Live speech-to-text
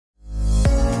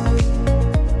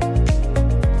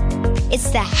It's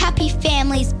the Happy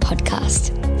Families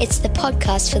podcast. It's the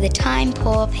podcast for the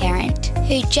time-poor parent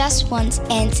who just wants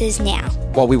answers now.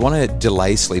 While we want to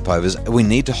delay sleepovers, we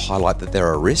need to highlight that there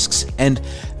are risks. And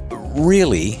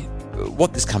really,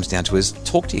 what this comes down to is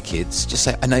talk to your kids. Just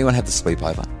say, I know you want to have the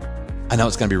sleepover. I know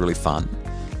it's going to be really fun.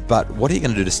 But what are you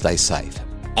going to do to stay safe?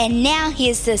 And now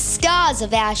here's the stars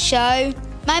of our show,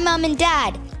 my mum and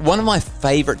dad. One of my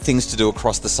favourite things to do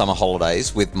across the summer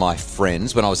holidays with my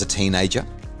friends when I was a teenager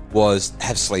was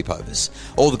have sleepovers.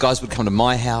 All the guys would come to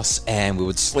my house and we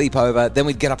would sleep over. Then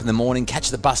we'd get up in the morning, catch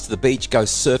the bus to the beach, go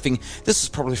surfing. This was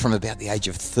probably from about the age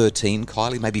of 13,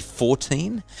 Kylie, maybe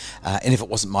 14. And if it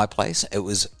wasn't my place, it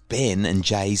was Ben and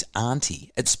Jay's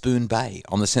auntie at Spoon Bay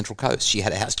on the Central Coast. She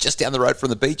had a house just down the road from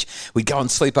the beach. We'd go and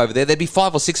sleep over there. There'd be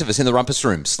 5 or 6 of us in the rumpus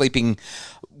room sleeping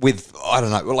with, I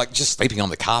don't know, like just sleeping on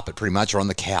the carpet pretty much or on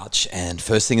the couch. And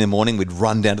first thing in the morning, we'd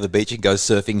run down to the beach and go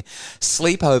surfing.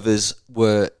 Sleepovers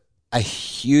were a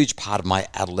huge part of my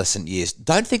adolescent years.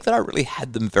 Don't think that I really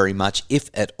had them very much, if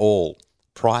at all,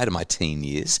 prior to my teen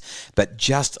years, but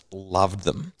just loved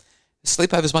them.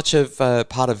 Sleepovers much of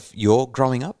part of your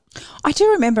growing up? I do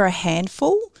remember a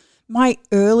handful. My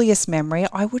earliest memory,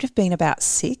 I would have been about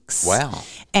 6. Wow.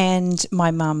 And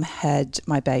my mum had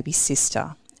my baby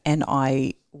sister and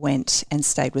I went and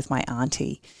stayed with my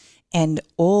auntie. And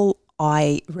all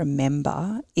I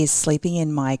remember is sleeping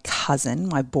in my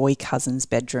boy cousin's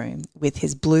bedroom with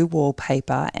his blue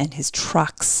wallpaper and his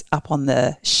trucks up on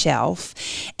the shelf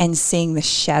and seeing the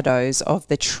shadows of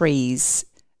the trees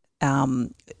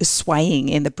swaying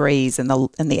in the breeze and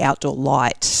the outdoor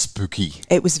light. Spooky.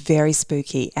 It was very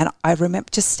spooky. And I remember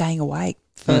just staying awake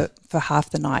for half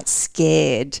the night,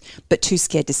 scared, but too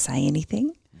scared to say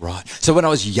anything. Right. So when I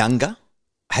was younger,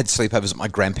 I had sleepovers at my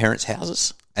grandparents'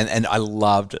 houses. And I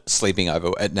loved sleeping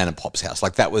over at Nan and Pop's house.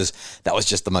 Like that was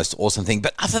just the most awesome thing.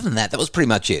 But other than that was pretty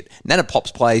much it. Nan and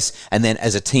Pop's place, and then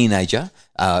as a teenager,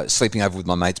 sleeping over with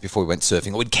my mates before we went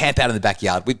surfing. We'd camp out in the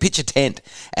backyard. We'd pitch a tent,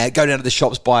 go down to the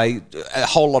shops, buy a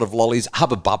whole lot of lollies.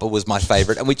 Hubba Bubba was my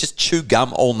favourite, and we'd just chew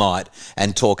gum all night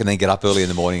and talk, and then get up early in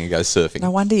the morning and go surfing.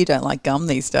 No wonder you don't like gum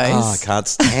these days. Oh, I can't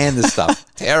stand this stuff.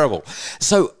 Terrible.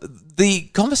 So the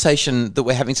conversation that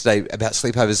we're having today about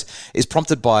sleepovers is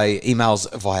prompted by emails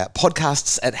via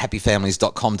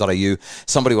podcasts@happyfamilies.com.au.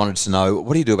 Somebody wanted to know,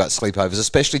 what do you do about sleepovers,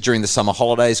 especially during the summer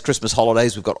holidays, Christmas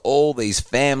holidays? We've got all these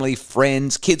family,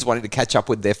 friends, kids wanting to catch up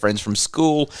with their friends from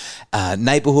school,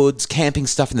 neighbourhoods, camping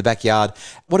stuff in the backyard.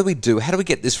 What do we do? How do we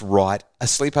get this right? Are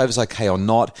sleepovers okay or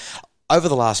not? Over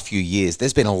the last few years,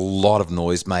 there's been a lot of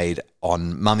noise made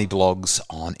on mummy blogs,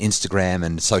 on Instagram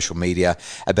and social media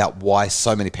about why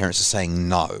so many parents are saying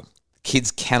no.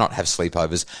 Kids cannot have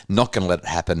sleepovers, not going to let it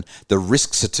happen. The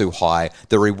risks are too high.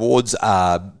 The rewards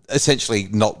are essentially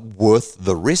not worth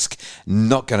the risk,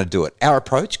 not going to do it. Our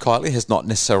approach, Kylie, has not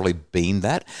necessarily been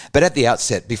that. But at the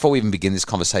outset, before we even begin this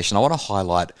conversation, I want to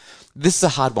highlight this is a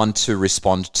hard one to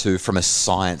respond to from a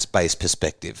science-based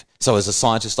perspective. So as a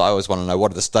scientist, I always want to know,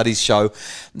 what do the studies show?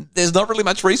 There's not really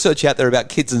much research out there about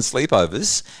kids and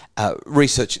sleepovers.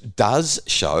 Research does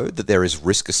show that there is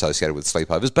risk associated with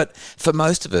sleepovers, but for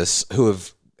most of us who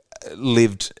have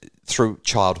lived through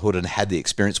childhood and had the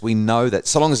experience, we know that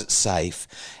so long as it's safe,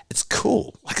 it's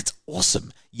cool. Like, it's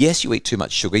awesome. Yes, you eat too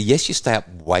much sugar. Yes, you stay up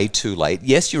way too late.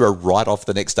 Yes, you're a write-off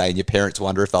the next day and your parents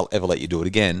wonder if they'll ever let you do it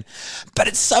again. But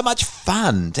it's so much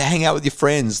fun to hang out with your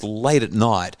friends late at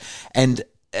night. And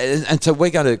so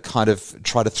we're going to kind of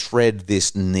try to thread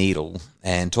this needle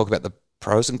and talk about the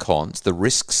pros and cons, the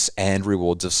risks and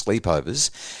rewards of sleepovers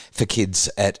for kids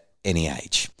at any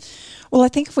age. Well, I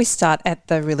think if we start at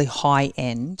the really high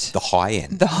end. The high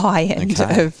end.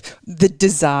 Okay. Of the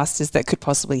disasters that could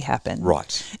possibly happen.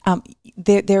 Right.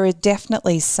 There are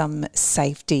definitely some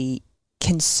safety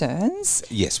concerns.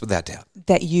 Yes, without doubt.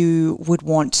 That you would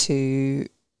want to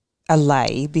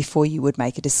allay before you would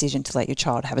make a decision to let your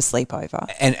child have a sleepover.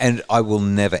 And I will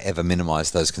never, ever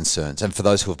minimise those concerns. And for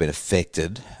those who have been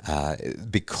affected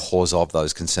because of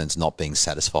those concerns not being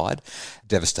satisfied,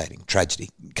 devastating, tragedy,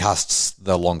 casts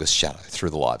the longest shadow through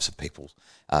the lives of people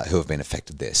who have been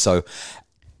affected there. So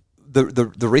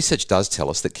the research does tell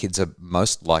us that kids are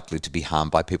most likely to be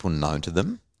harmed by people known to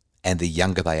them, and the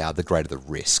younger they are, the greater the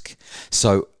risk.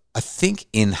 So I think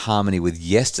in harmony with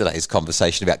yesterday's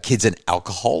conversation about kids and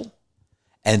alcohol,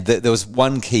 and there was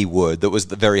one key word that was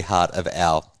the very heart of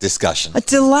our discussion.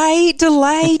 Delay.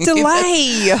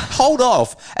 Hold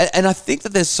off. And I think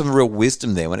that there's some real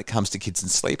wisdom there when it comes to kids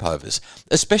and sleepovers,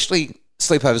 especially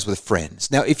sleepovers with friends.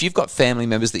 Now, if you've got family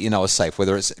members that you know are safe,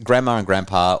 whether it's grandma and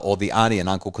grandpa or the auntie and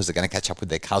uncle because they're going to catch up with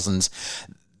their cousins,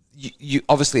 you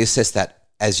obviously assess that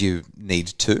as you need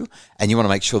to, and you want to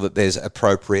make sure that there's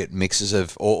appropriate mixes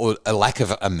of, or a lack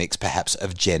of a mix perhaps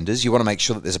of genders. You want to make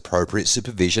sure that there's appropriate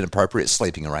supervision, appropriate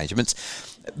sleeping arrangements.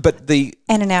 And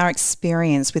in our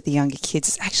experience with the younger kids,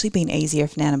 it's actually been easier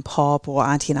if Nan and Pop or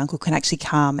Auntie and Uncle can actually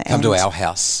come to our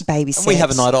house, babysit, and we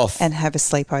have a night off, and have a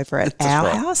sleepover at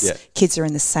our house. Yeah. Kids are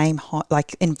in the same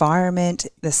environment,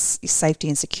 the safety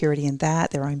and security in that,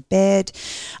 their own bed,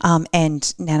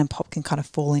 and Nan and Pop can kind of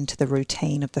fall into the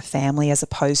routine of the family as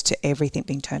opposed to everything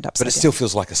being turned upside down. But it still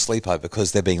feels like a sleepover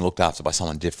because they're being looked after by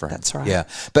someone different. That's right. Yeah,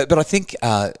 but I think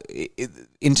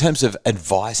in terms of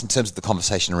advice, in terms of the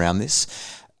conversation around this,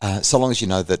 so long as you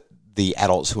know that the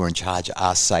adults who are in charge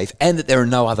are safe and that there are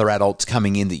no other adults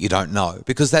coming in that you don't know,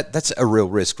 because that's a real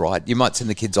risk, right? You might send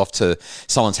the kids off to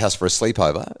someone's house for a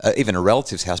sleepover, even a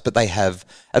relative's house, but they have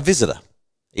a visitor,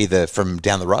 either from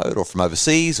down the road or from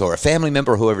overseas or a family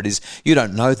member or whoever it is. You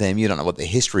don't know them. You don't know what their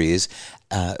history is.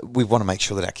 We want to make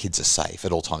sure that our kids are safe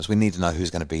at all times. We need to know who's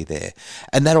going to be there.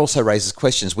 And that also raises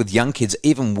questions with young kids,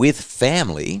 even with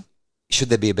family. Should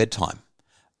there be a bedtime?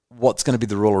 What's going to be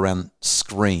the rule around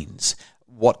screens?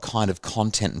 What kind of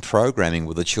content and programming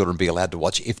will the children be allowed to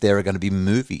watch if there are going to be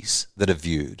movies that are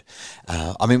viewed?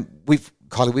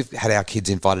 Kylie, we've had our kids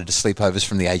invited to sleepovers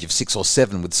from the age of 6 or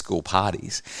 7 with school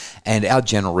parties, and our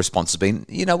general response has been,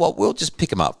 you know what, we'll just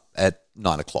pick them up at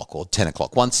 9 o'clock or 10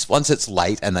 o'clock. Once it's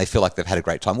late and they feel like they've had a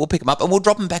great time, we'll pick them up and we'll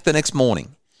drop them back the next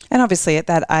morning. And obviously at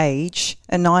that age,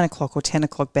 a 9 o'clock or 10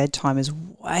 o'clock bedtime is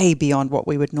way beyond what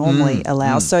we would normally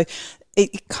allow. So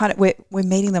it kind of, we're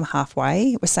meeting them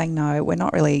halfway. We're saying, no, we're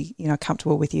not really,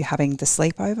 comfortable with you having the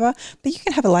sleepover, but you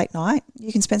can have a late night.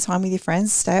 You can spend time with your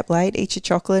friends, stay up late, eat your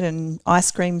chocolate and ice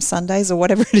cream sundaes or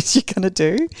whatever it is you're going to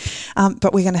do.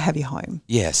 But we're going to have you home.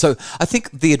 Yeah. So I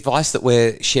think the advice that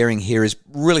we're sharing here is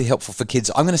really helpful for kids.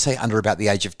 I'm going to say under about the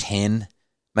age of 10,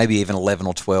 maybe even 11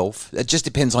 or 12. It just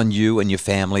depends on you and your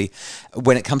family.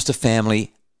 When it comes to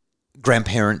family,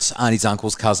 grandparents, aunties,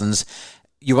 uncles, cousins,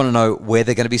 you want to know where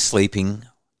they're going to be sleeping,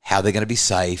 how they're going to be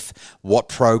safe, what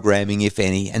programming, if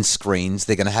any, and screens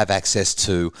they're going to have access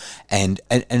to. And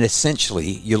essentially,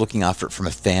 you're looking after it from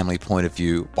a family point of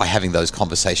view by having those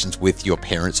conversations with your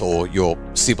parents or your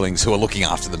siblings who are looking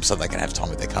after them so they can have time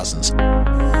with their cousins.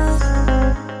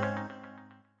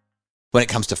 When it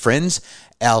comes to friends,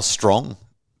 our strong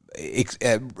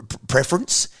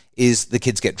preference is the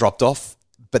kids get dropped off,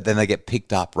 but then they get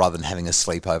picked up rather than having a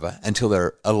sleepover until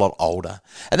they're a lot older.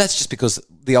 And that's just because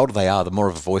the older they are, the more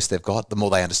of a voice they've got, the more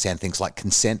they understand things like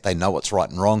consent. They know what's right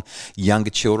and wrong. Younger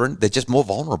children, they're just more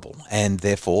vulnerable. And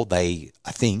therefore, I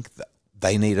think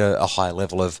they need a higher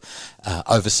level of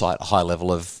oversight, a higher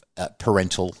level of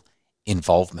parental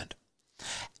involvement.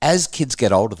 As kids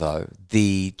get older, though,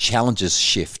 the challenges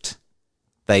shift.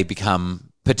 They become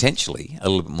potentially a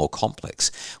little bit more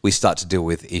complex. We start to deal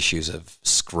with issues of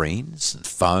screens,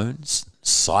 phones,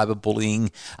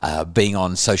 cyberbullying, being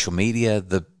on social media,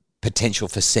 the potential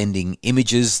for sending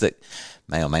images that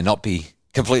may or may not be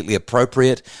completely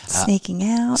appropriate. Sneaking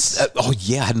out. I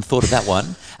hadn't thought of that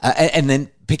one. And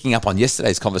then picking up on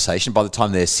yesterday's conversation, by the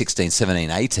time they're 16, 17,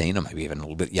 18, or maybe even a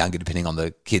little bit younger, depending on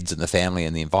the kids and the family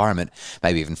and the environment,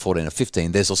 maybe even 14 or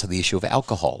 15, there's also the issue of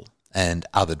alcohol and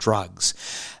other drugs.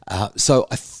 So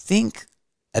I think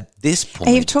at this point...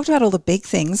 And you've talked about all the big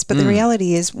things, but the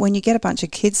reality is when you get a bunch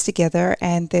of kids together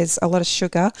and there's a lot of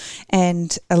sugar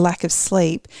and a lack of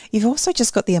sleep, you've also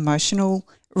just got the emotional,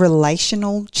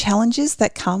 relational challenges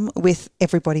that come with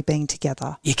everybody being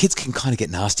together. Yeah, kids can kind of get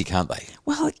nasty, can't they?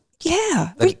 Well,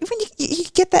 yeah. When you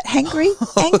get that angry.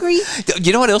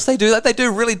 You know what else they do? They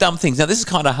do really dumb things. Now, this is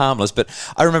kind of harmless, but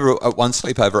I remember at one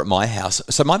sleepover at my house.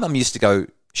 So my mum used to go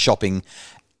shopping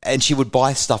and she would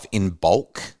buy stuff in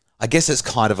bulk. I guess it's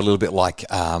kind of a little bit like,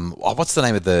 what's the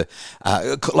name of the,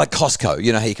 like Costco,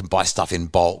 you know how you can buy stuff in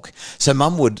bulk. So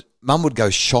mum would go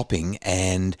shopping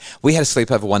and we had a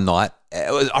sleepover one night.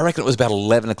 I reckon it was about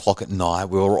 11 o'clock at night.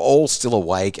 We were all still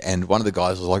awake and one of the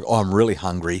guys was like, oh, I'm really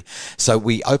hungry. So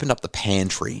we opened up the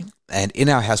pantry and in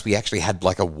our house we actually had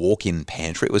like a walk-in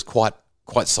pantry. It was quite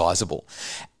sizable.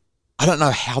 I don't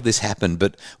know how this happened,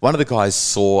 but one of the guys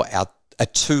saw a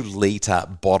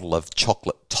 2-litre bottle of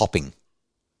chocolate topping.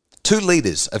 2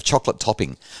 litres of chocolate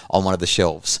topping on one of the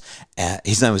shelves.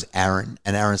 His name was Aaron,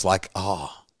 and Aaron's like,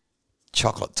 oh,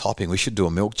 chocolate topping, we should do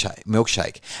a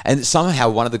milkshake. And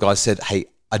somehow one of the guys said, hey,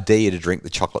 I dare you to drink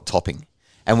the chocolate topping.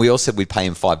 And we all said we'd pay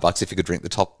him $5 if he could drink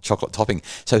the chocolate topping.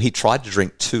 So he tried to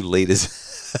drink 2 litres.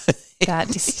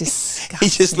 That is disgusting. He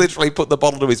just literally put the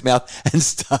bottle to his mouth and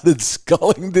started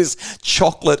sculling this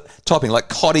chocolate topping, like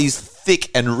Cotty's thick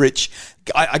and rich.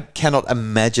 I cannot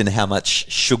imagine how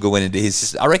much sugar went into his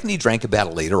system. I reckon he drank about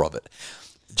 1 litre of it.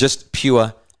 Just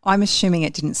pure I'm assuming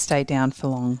it didn't stay down for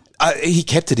long. He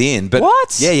kept it in, but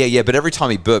What? Yeah. But every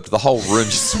time he burped, the whole room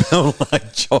just smelled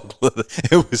like chocolate.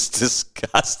 It was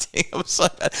disgusting. It was so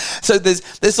bad. So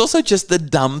there's also just the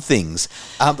dumb things.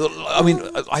 I mean,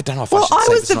 I don't know if I should say I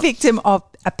was the this victim of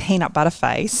a peanut butter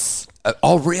face.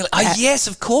 Oh, really? Yes,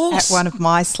 of course. At one of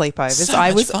my sleepovers. So I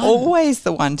much was fun. always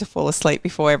the one to fall asleep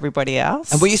before everybody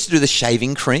else. And we used to do the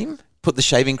shaving cream. Put the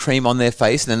shaving cream on their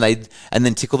face, and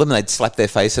then tickle them, and they'd slap their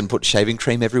face and put shaving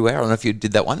cream everywhere. I don't know if you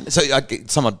did that one. So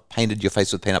someone painted your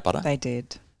face with peanut butter. They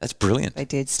did. That's brilliant. They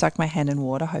did. Stuck my hand in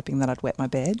water, hoping that I'd wet my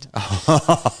bed.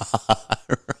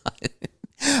 Right.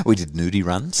 We did nudie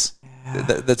runs.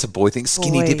 That's a boy thing.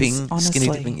 Skinny Boys, dipping. honestly.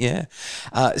 Skinny dipping, yeah.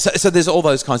 So there's all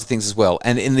those kinds of things as well.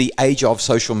 And in the age of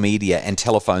social media and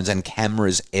telephones and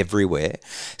cameras everywhere,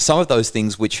 some of those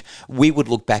things which we would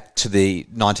look back to the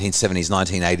 1970s,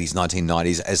 1980s,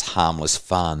 1990s as harmless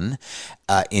fun,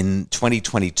 in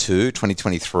 2022,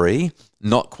 2023,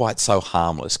 not quite so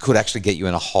harmless, could actually get you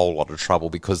in a whole lot of trouble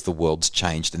because the world's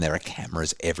changed and there are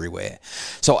cameras everywhere.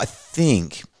 So I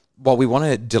think, while we want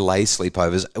to delay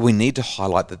sleepovers, we need to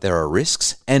highlight that there are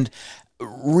risks. And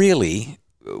really,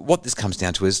 what this comes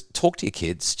down to is talk to your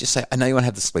kids. Just say, I know you want to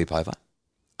have the sleepover.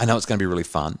 I know it's going to be really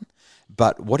fun.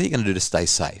 But what are you going to do to stay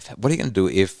safe? What are you going to do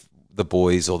if the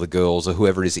boys or the girls or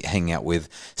whoever it is that you're hanging out with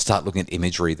start looking at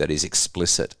imagery that is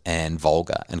explicit and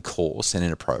vulgar and coarse and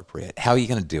inappropriate? How are you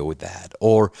going to deal with that?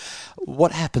 Or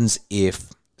what happens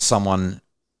if someone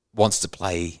wants to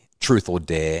play truth or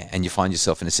dare, and you find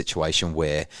yourself in a situation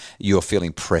where you're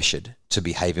feeling pressured to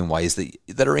behave in ways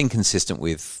that are inconsistent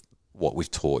with what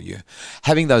we've taught you?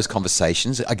 Having those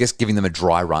conversations, I guess giving them a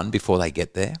dry run before they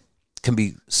get there, can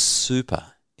be super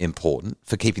important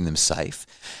for keeping them safe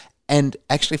and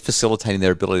actually facilitating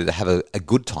their ability to have a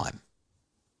good time.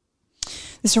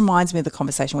 This reminds me of the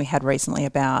conversation we had recently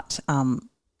about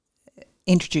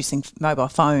introducing mobile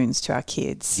phones to our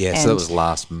kids. Yeah, so that was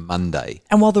last Monday.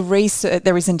 And while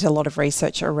there isn't a lot of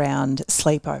research around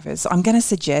sleepovers, I'm going to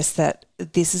suggest that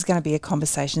this is going to be a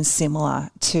conversation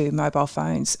similar to mobile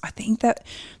phones. I think that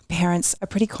parents are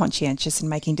pretty conscientious in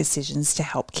making decisions to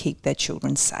help keep their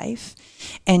children safe.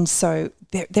 And so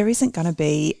there isn't going to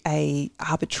be a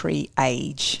arbitrary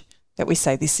age that we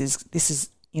say this is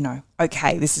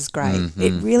okay, this is great. Mm-hmm.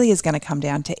 It really is going to come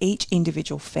down to each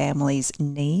individual family's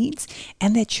needs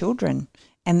and their children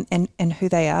and who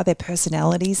they are, their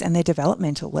personalities and their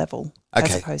developmental level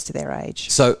as opposed to their age.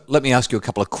 So let me ask you a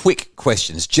couple of quick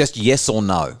questions, just yes or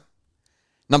no.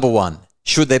 Number one,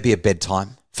 should there be a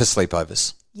bedtime for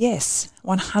sleepovers? Yes,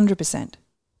 100%.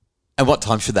 And what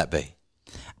time should that be?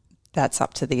 That's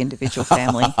up to the individual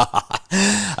family.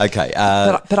 Okay.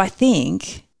 But I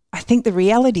think the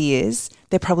reality is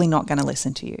they're probably not going to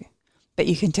listen to you. But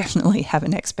you can definitely have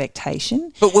an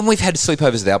expectation. But when we've had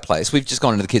sleepovers at our place, we've just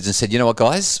gone to the kids and said, you know what,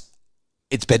 guys,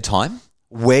 it's bedtime.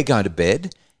 We're going to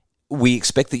bed. We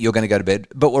expect that you're going to go to bed,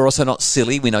 but we're also not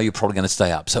silly. We know you're probably going to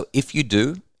stay up. So if you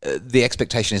do, the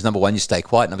expectation is, number one, you stay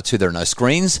quiet. Number two, there are no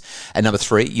screens. And number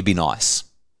three, you be nice.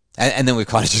 And then we've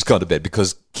kind of just gone to bed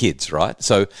because kids, right?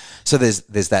 So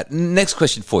there's that. Next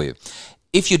question for you.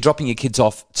 If you're dropping your kids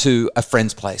off to a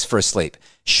friend's place for a sleep,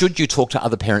 should you talk to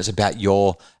other parents about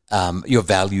your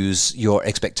values, your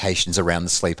expectations around the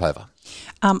sleepover?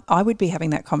 I would be having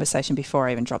that conversation before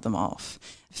I even drop them off.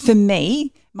 For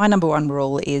me, my number one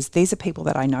rule is these are people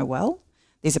that I know well.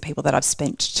 These are people that I've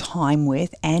spent time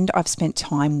with and I've spent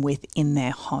time with in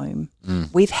their home.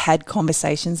 We've had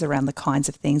conversations around the kinds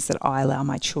of things that I allow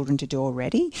my children to do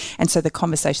already. And so the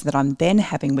conversation that I'm then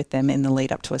having with them in the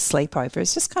lead up to a sleepover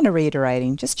is just kind of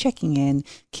reiterating, just checking in.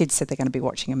 Kids said they're going to be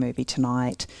watching a movie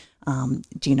tonight.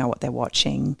 Do you know what they're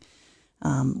watching?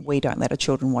 We don't let our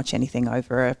children watch anything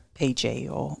over a PG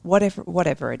or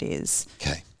whatever it is.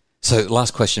 Okay. So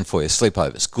last question for you.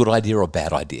 Sleepovers, good idea or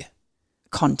bad idea?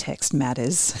 Context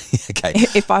matters. Okay.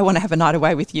 If I want to have a night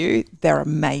away with you, they're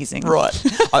amazing. Right.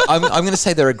 I'm going to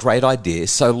say they're a great idea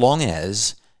so long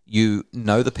as you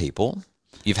know the people,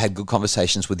 you've had good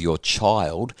conversations with your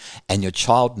child, and your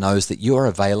child knows that you are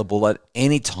available at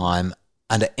any time,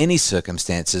 under any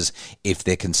circumstances, if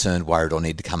they're concerned, worried, or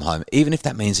need to come home, even if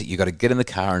that means that you've got to get in the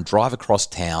car and drive across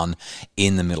town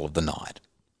in the middle of the night.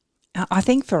 I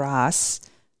think for us,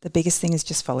 the biggest thing is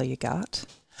just follow your gut.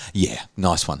 Yeah,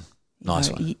 nice one.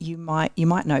 Nice one. You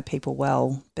might know people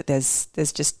well, but there's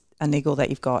just a niggle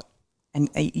that you've got, and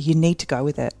you need to go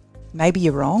with it. Maybe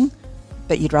you're wrong,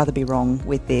 but you'd rather be wrong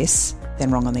with this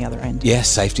than wrong on the other end. Yeah,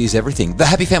 safety is everything. The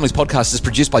Happy Families podcast is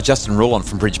produced by Justin Rulon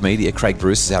from Bridge Media. Craig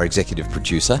Bruce is our executive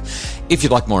producer. If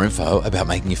you'd like more info about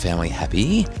making your family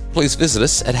happy, please visit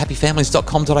us at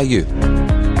happyfamilies.com.au.